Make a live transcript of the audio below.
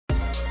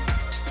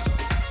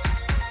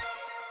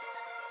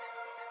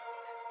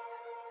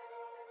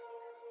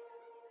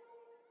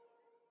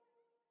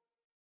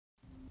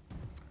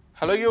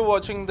Hello, you're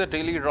watching the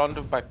Daily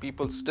Roundup by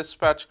People's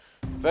Dispatch,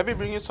 where we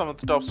bring you some of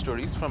the top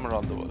stories from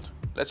around the world.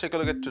 Let's take a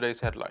look at today's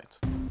headlines.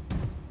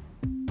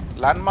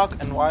 Landmark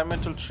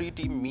environmental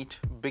treaty meet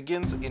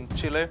begins in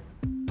Chile.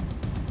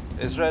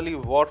 Israeli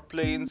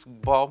warplanes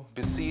bomb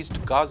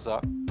besieged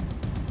Gaza.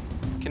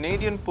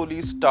 Canadian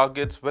police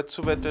targets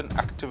Wet'suwet'en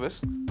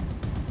activists.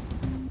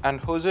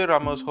 And José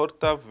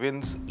Ramos-Horta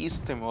wins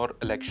East Timor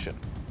election.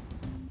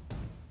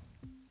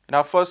 In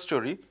our first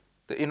story,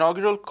 the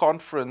inaugural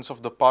conference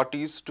of the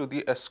parties to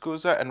the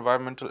Escazú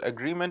Environmental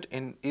Agreement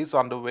is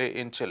underway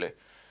in Chile.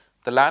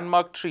 The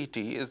landmark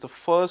treaty is the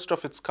first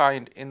of its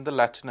kind in the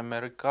Latin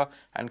America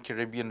and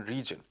Caribbean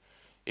region.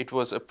 It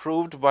was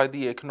approved by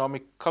the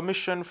Economic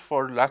Commission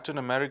for Latin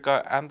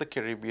America and the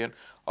Caribbean,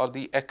 or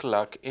the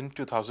ECLAC, in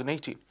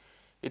 2018.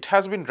 It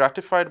has been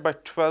ratified by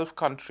 12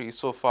 countries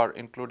so far,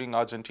 including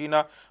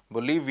Argentina,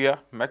 Bolivia,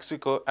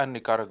 Mexico, and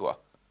Nicaragua.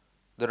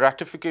 The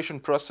ratification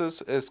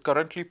process is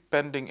currently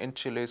pending in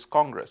Chile's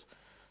Congress.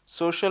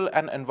 Social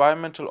and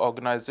environmental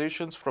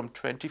organizations from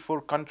 24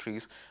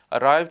 countries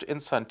arrived in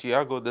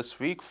Santiago this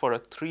week for a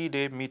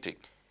three-day meeting.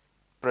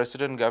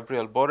 President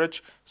Gabriel Boric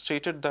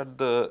stated that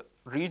the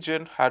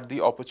region had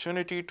the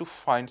opportunity to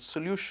find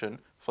solution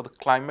for the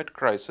climate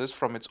crisis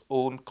from its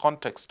own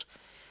context.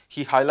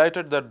 He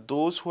highlighted that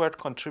those who had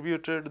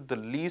contributed the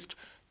least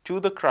to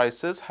the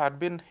crisis had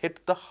been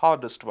hit the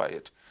hardest by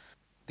it.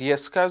 The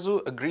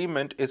Escazú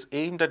Agreement is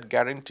aimed at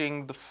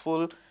guaranteeing the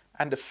full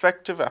and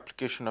effective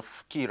application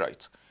of key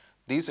rights.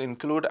 These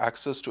include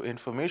access to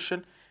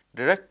information,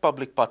 direct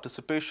public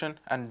participation,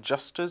 and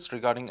justice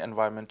regarding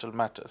environmental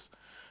matters.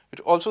 It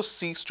also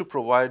seeks to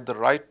provide the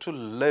right to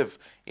live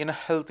in a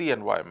healthy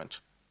environment.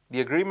 The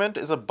agreement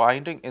is a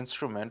binding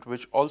instrument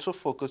which also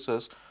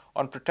focuses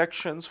on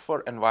protections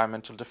for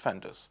environmental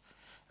defenders.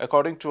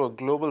 According to a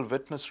Global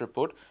Witness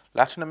report,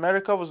 Latin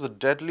America was the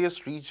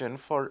deadliest region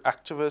for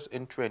activists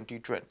in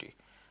 2020.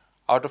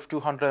 Out of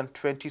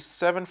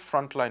 227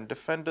 frontline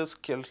defenders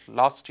killed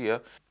last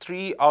year,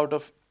 3 out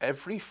of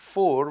every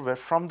 4 were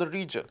from the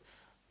region.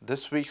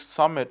 This week's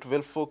summit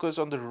will focus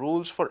on the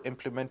rules for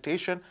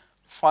implementation,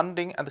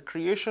 funding, and the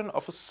creation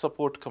of a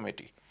support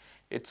committee.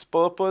 Its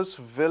purpose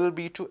will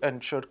be to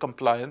ensure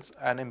compliance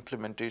and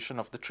implementation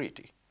of the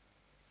treaty.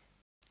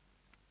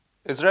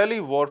 Israeli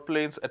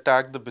warplanes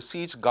attacked the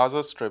besieged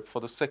Gaza Strip for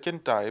the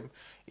second time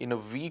in a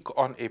week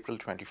on April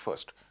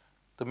 21st.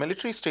 The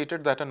military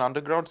stated that an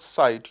underground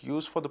site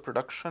used for the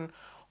production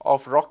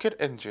of rocket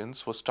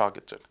engines was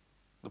targeted.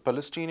 The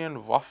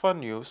Palestinian Wafa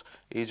news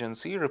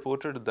agency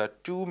reported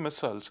that 2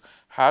 missiles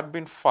had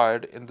been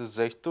fired in the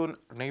Zaytun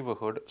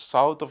neighborhood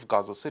south of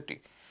Gaza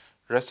City.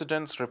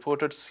 Residents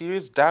reported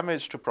serious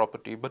damage to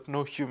property but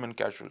no human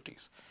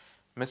casualties.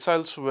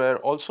 Missiles were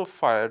also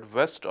fired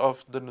west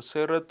of the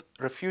Nuseirat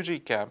refugee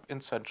camp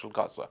in central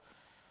Gaza.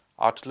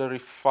 Artillery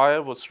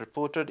fire was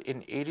reported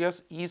in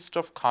areas east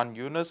of Khan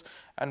Yunis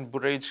and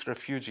Bureij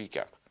refugee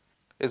camp.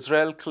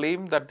 Israel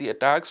claimed that the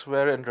attacks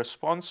were in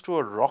response to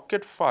a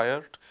rocket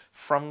fired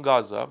from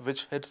Gaza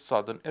which hit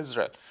southern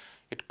Israel.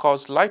 It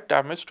caused light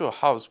damage to a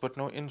house but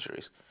no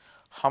injuries.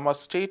 Hamas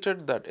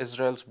stated that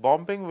Israel's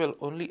bombing will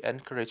only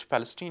encourage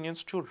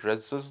Palestinians to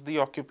resist the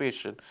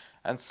occupation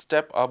and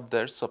step up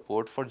their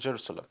support for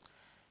Jerusalem.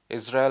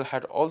 Israel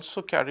had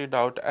also carried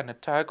out an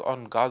attack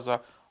on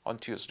Gaza on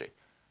Tuesday.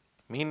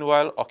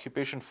 Meanwhile,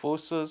 occupation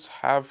forces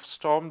have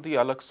stormed the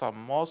Al-Aqsa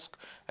Mosque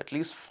at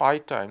least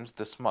 5 times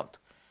this month.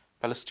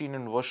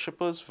 Palestinian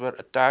worshippers were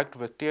attacked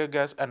with tear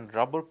gas and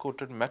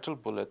rubber-coated metal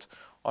bullets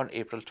on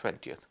April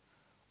 20th.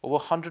 Over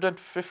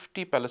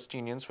 150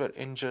 Palestinians were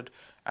injured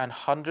and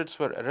hundreds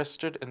were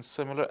arrested in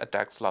similar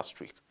attacks last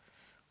week.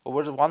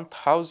 Over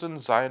 1,000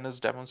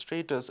 Zionist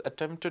demonstrators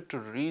attempted to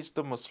reach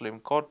the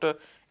Muslim quarter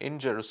in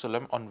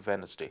Jerusalem on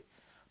Wednesday.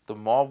 The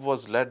mob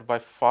was led by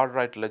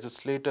far-right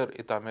legislator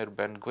Itamar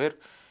Ben-Gvir.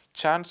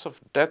 Chants of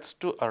death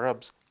to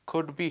Arabs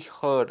could be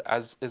heard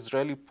as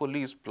Israeli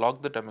police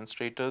blocked the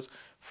demonstrators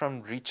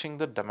from reaching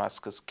the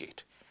Damascus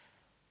gate.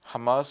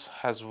 Hamas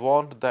has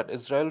warned that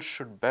Israel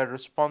should bear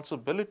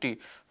responsibility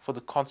for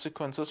the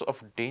consequences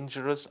of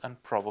dangerous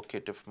and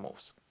provocative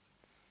moves.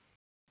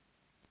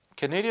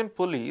 Canadian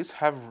police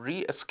have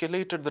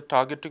re-escalated the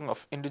targeting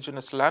of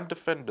Indigenous land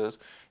defenders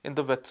in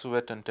the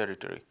Wet'suwet'en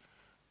territory.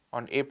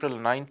 On April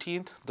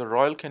 19th, the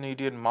Royal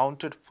Canadian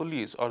Mounted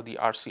Police, or the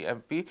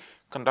RCMP,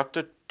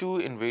 conducted 2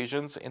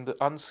 invasions in the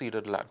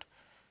unceded land.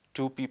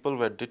 2 people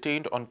were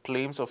detained on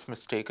claims of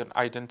mistaken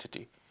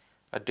identity.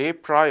 A day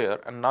prior,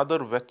 another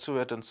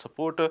Wet'suwet'en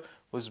supporter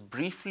was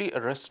briefly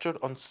arrested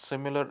on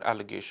similar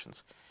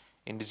allegations.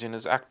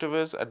 Indigenous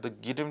activists at the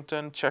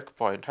Gidimton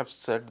checkpoint have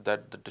said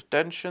that the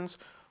detentions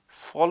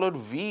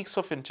followed weeks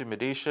of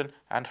intimidation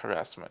and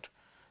harassment.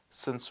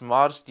 Since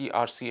March, the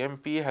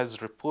RCMP has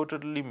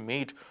reportedly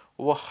made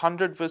over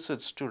 100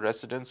 visits to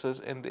residences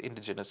in the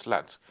indigenous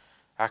lands.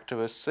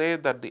 Activists say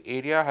that the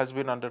area has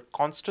been under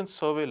constant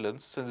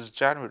surveillance since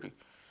January.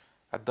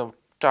 At the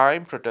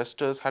time,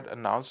 protesters had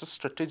announced a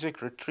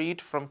strategic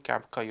retreat from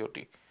Camp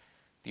Coyote.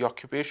 The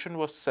occupation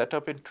was set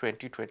up in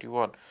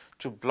 2021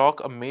 to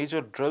block a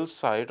major drill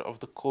site of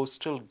the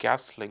Coastal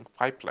GasLink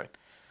pipeline.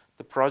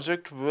 The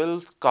project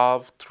will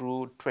carve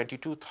through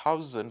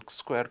 22,000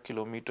 square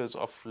kilometers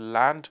of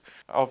land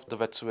of the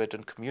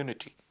Wet'suwet'en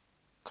community.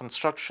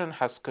 Construction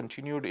has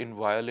continued in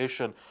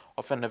violation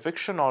of an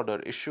eviction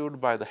order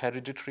issued by the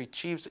hereditary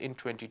chiefs in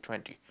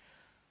 2020.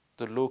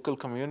 The local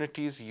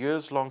community's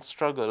years-long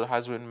struggle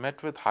has been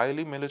met with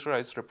highly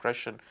militarized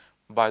repression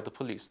by the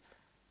police.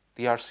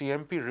 The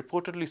RCMP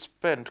reportedly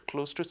spent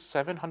close to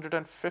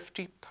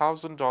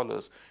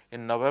 $750,000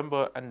 in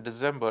November and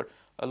December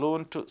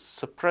alone to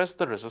suppress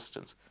the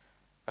resistance.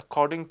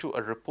 According to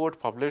a report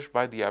published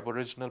by the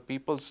Aboriginal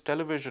People's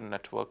Television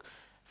Network,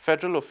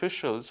 federal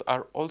officials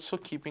are also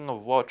keeping a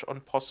watch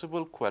on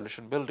possible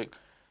coalition building.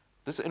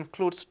 This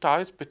includes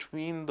ties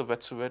between the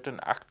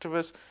Wet'suwet'en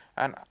activists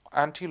and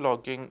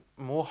anti-logging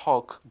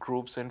Mohawk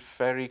groups in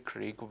Fairy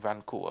Creek,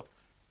 Vancouver.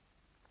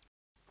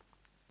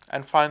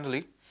 And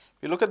finally,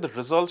 we look at the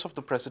results of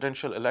the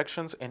presidential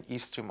elections in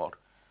East Timor.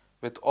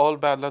 With all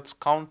ballots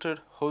counted,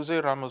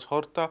 José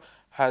Ramos-Horta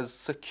has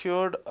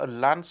secured a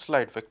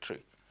landslide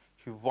victory.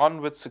 He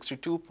won with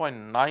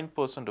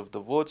 62.9% of the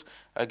votes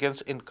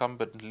against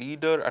incumbent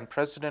leader and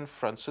President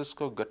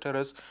Francisco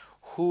Guterres,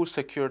 who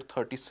secured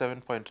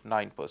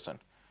 37.9%.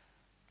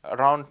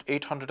 Around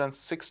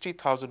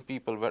 860,000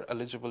 people were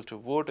eligible to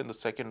vote in the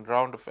second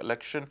round of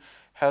election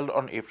held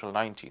on April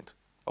 19th.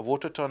 A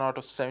voter turnout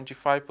of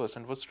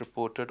 75% was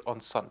reported on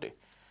Sunday.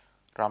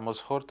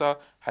 Ramos-Horta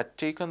had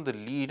taken the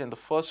lead in the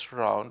first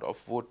round of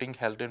voting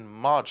held in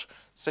March,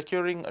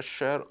 securing a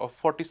share of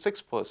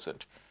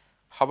 46%.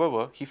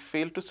 However, he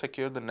failed to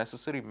secure the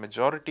necessary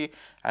majority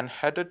and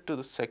headed to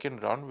the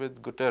second round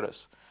with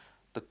Guterres.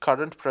 The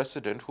current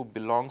president, who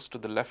belongs to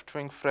the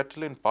left-wing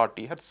Fretilin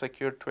party, had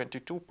secured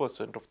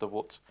 22% of the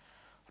votes.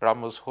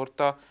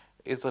 Ramos-Horta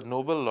is a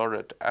Nobel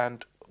laureate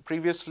and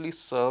previously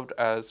served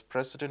as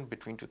president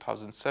between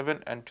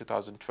 2007 and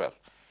 2012.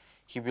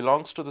 He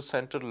belongs to the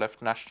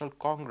center-left National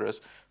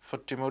Congress for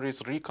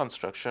Timorese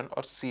Reconstruction,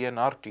 or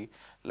CNRT,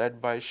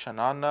 led by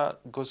Xanana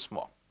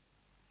Gusmao.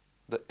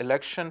 The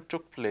election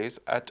took place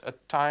at a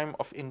time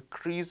of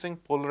increasing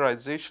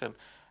polarization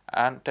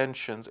and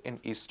tensions in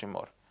East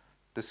Timor.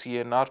 The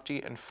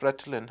CNRT and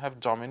Fretilin have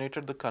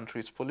dominated the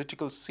country's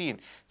political scene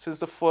since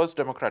the first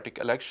democratic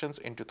elections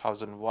in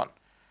 2001.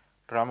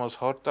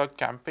 Ramos-Horta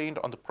campaigned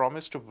on the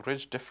promise to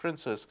bridge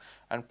differences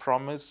and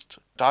promised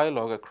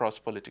dialogue across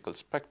political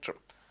spectrum.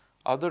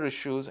 Other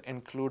issues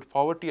include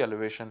poverty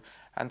alleviation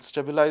and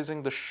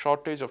stabilizing the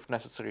shortage of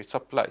necessary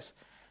supplies.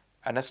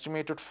 An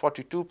estimated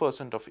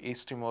 42% of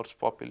East Timor's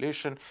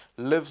population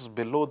lives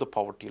below the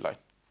poverty line.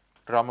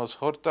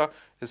 Ramos-Horta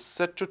is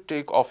set to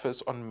take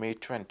office on May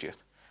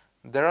 20th.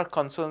 There are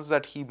concerns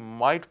that he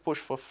might push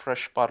for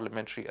fresh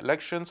parliamentary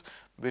elections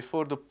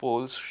before the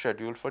polls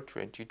scheduled for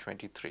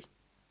 2023.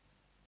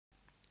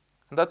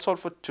 And that's all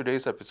for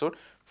today's episode.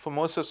 For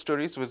more such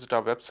stories, visit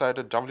our website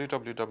at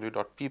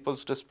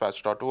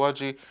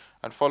www.peoplesdispatch.org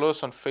and follow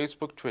us on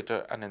Facebook,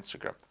 Twitter, and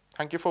Instagram.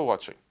 Thank you for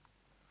watching.